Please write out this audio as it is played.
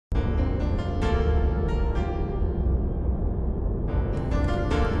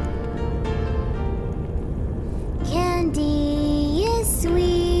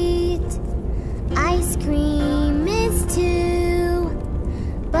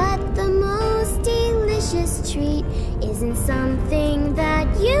isn't something that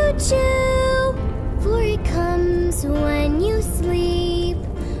you chew, for it comes when you sleep,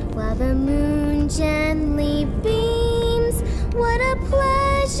 while the moon gently beams. What a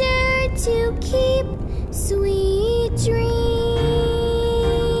pleasure to keep sweet dreams.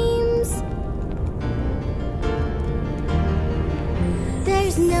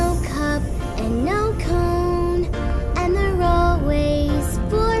 There's no cup and no cone, and they're always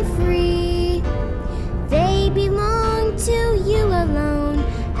for free. They belong to you alone,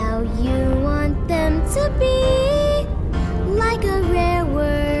 how you want them to be. Like a rare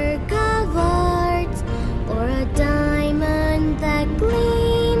work of art, or a diamond that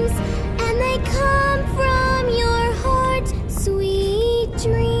gleams, and they come from your heart, sweet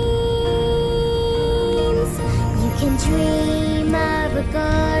dreams. You can dream of a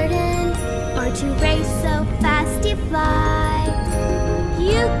garden, or to race so fast you fly.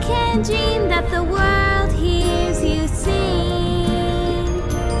 You can dream that the world hears you sing.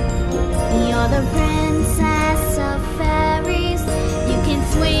 You're the princess of fairies. You can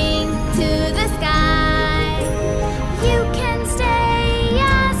swing to the sky. You can stay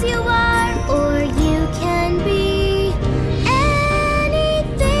as you are, or you can be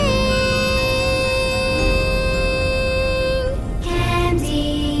anything.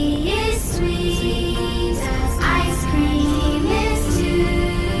 Candy is sweet, ice cream is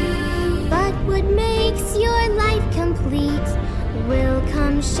too. But what makes your life complete will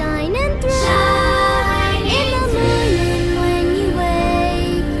come shining through. In the morning when you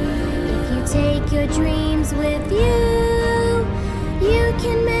wake, if you take your dreams with you, you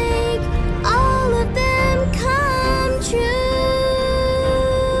can make all of them come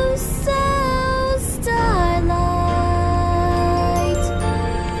true. So starlight,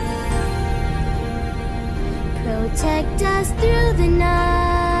 protect us through the night.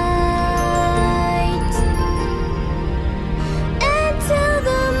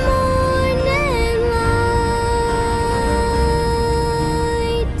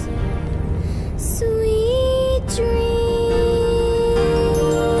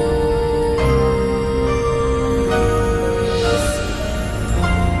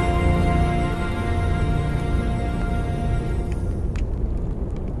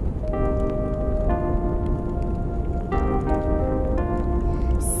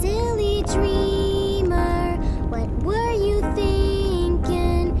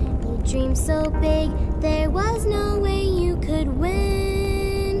 So big, there was no way you could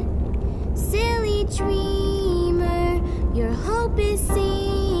win. Silly dreamer, your hope is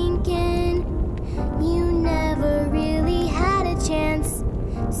sinking. You never really had a chance,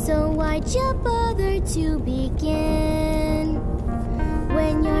 so why'd you bother to begin?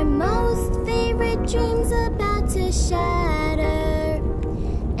 When your most favorite dream's about to shatter,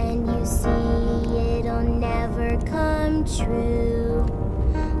 and you see it'll never come true,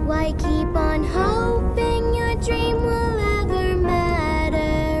 why keep on hoping your dream will ever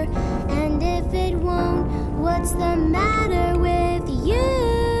matter? And if it won't, what's the matter with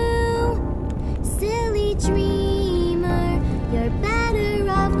you? Silly dreamer, you're better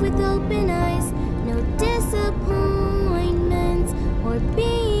off with open eyes. No disappointments or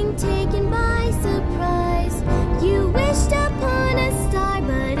being taken by surprise. You wish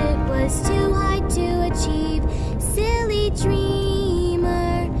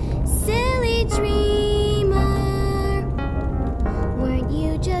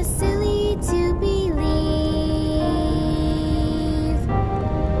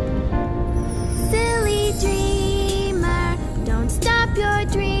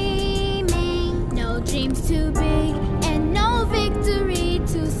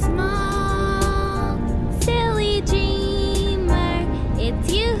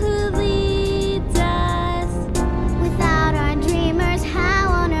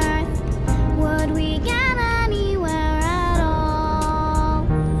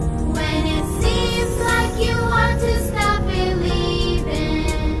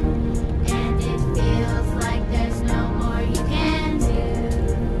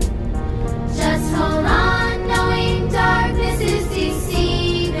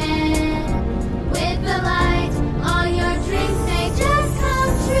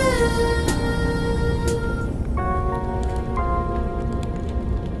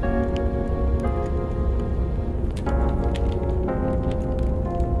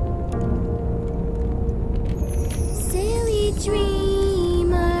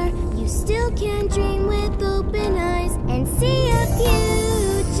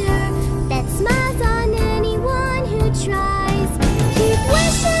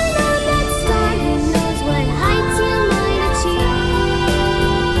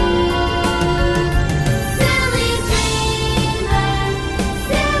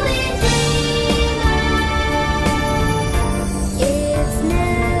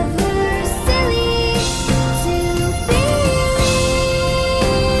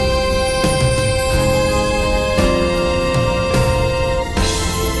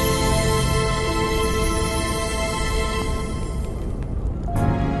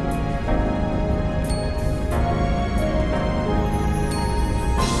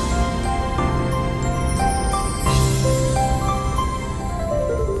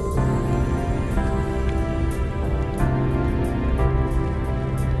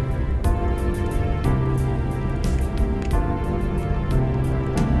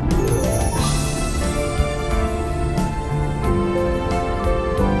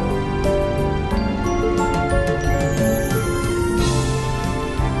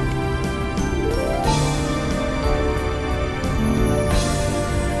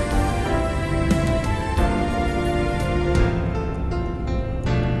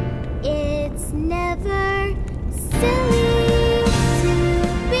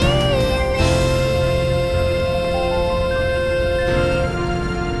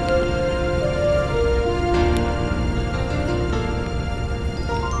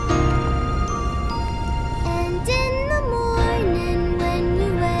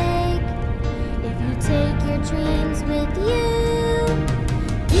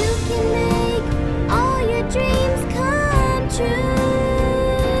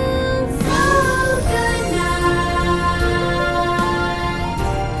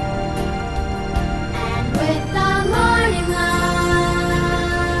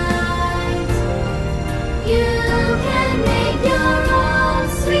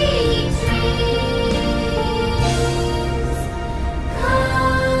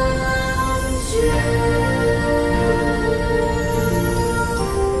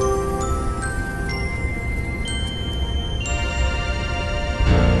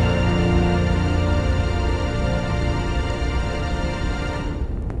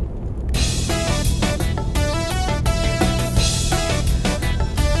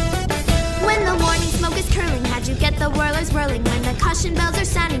the whirlers whirling. When the caution bells are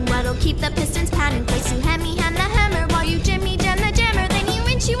sounding, what'll keep the pistons pounding? Place you hem the hammer while you jimmy jam the jammer. Then you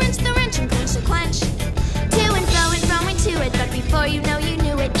winch the wrench and clench the clench. To and fro into it, but before you know you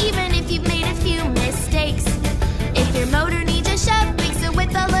knew it. Even if you've made a few mistakes, if your motor needs a shove, fix it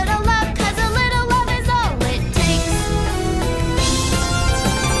with a little love, 'cause a little love is all it takes.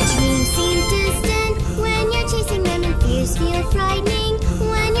 Dreams seem distant when you're chasing them, and fears feel frightening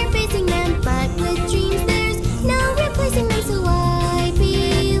when you're facing them. But with dreams there's no replacing them, so I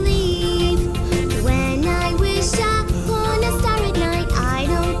believe. When I wish upon a star at night, I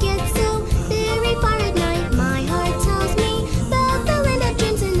don't get so very far at night. My heart tells me about the land of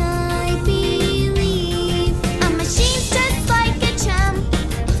dreams, and I believe. A machine's just like a chum.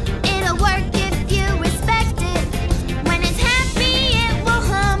 It'll work if you respect it. When it's happy it will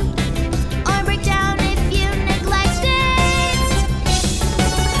hum, or break down if you neglect it.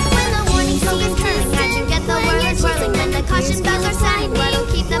 When the warning song is turning, as you get the whirlers whirling. When the caution bells are sounding, what'll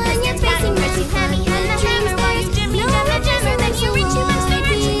keep the pistons pounding? Press you hem the hammer while you jimmy jam the jammer. Then you reach the wrench and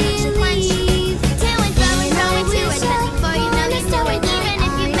clench the clench. To and fro into it, but before you know you know it. Even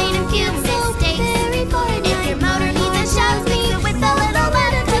if you've made a few mistakes, if your motor needs a shove, fix it with a little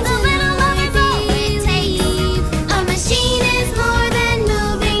love, 'cause a little love is all it takes. A machine is more than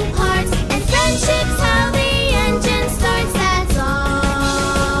moving parts, and friendship's how the engine starts. That's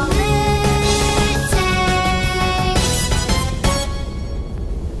all it takes.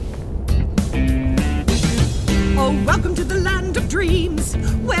 Oh, welcome to the land of dreams,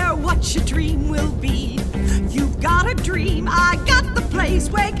 where what you dream will be. You've got a dream, I got the place.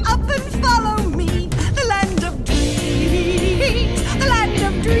 Wake up and follow me. The land of dreams, the land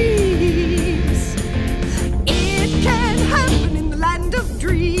of dreams. It can happen in the land of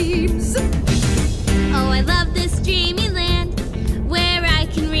dreams. Oh, I love this dreamy land, where I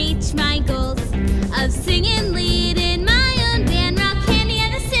can reach my goals of singing lead in my own band, rock candy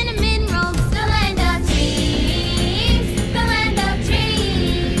and the cinnamon rolls. The land of dreams, the land of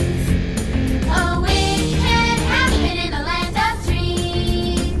dreams. Oh, it can happen in the land of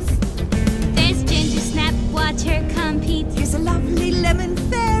dreams. There's Ginger Snap, watch her compete. Here's a lovely lemon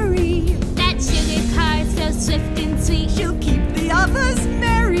fairy. That sugar car so swift and sweet. She'll keep the others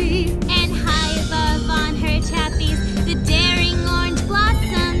merry. And high above on her chappies, the daring orange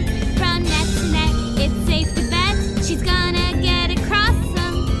blossom. From neck to neck, it's safe to bet she's gonna get across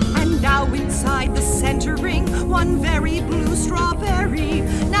them. And now inside the center ring, one very blue strawberry.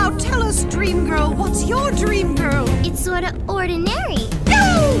 Now tell us, dream girl, what's your dream girl? It's sorta ordinary. Yo!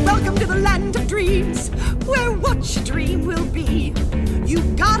 Welcome to the land of dreams, where what you dream will be. You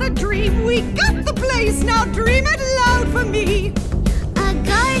got a dream, we got the place. Now dream it loud for me. A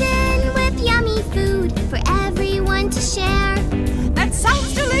garden with yummy food for everyone to share. That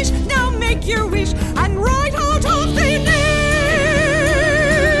sounds delish. Now make your wish and right out of thin air.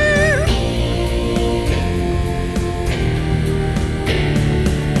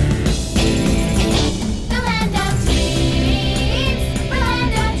 The land of dreams, the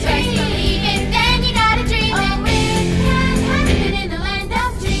land of dreams. First believe it, then you gotta dream it. Oh, it can happen in the land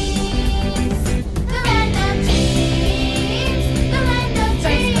of dreams. The land of dreams, the land of dreams.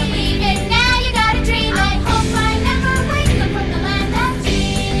 First believe it, now you gotta dream it. I hope I never wake up from the land of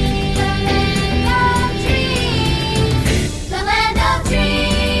dreams. The land of dreams, the land of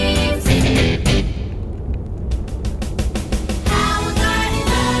dreams. How a garden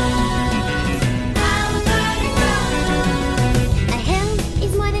grows, how a garden grows. A hill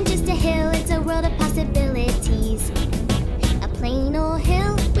is more than just a hill, it's a world of possibilities. A plain old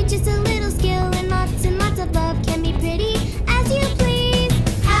hill with just a little skill and lots of love can be pretty as you please.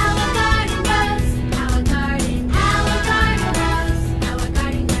 How a garden grows, how a garden grows, how a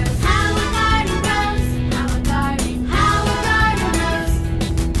garden grows, how a garden grows, how a garden grows.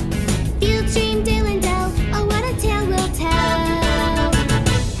 Field, stream, dale, and dell, oh what a tale we'll tell.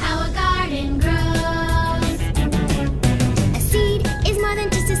 How a garden grows. A seed is more than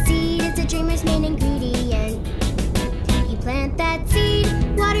just a seed, it's a dreamer's main ingredient. You plant that seed,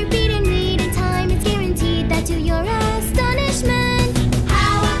 water, feed, and weed, in time it's guaranteed that to your astonishment.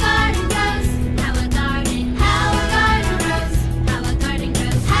 How a garden grows, how a garden grows, how a garden grows, how a garden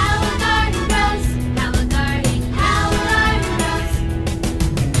grows, how a garden grows, how a garden grows.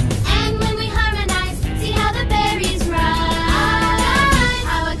 And when we harmonize, see how the berries rise.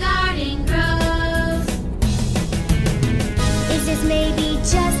 How a garden grows. Is this maybe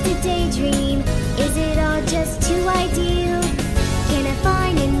just a daydream? Is it all just too ideal? Can a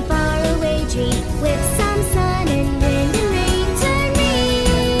fine and faraway dream with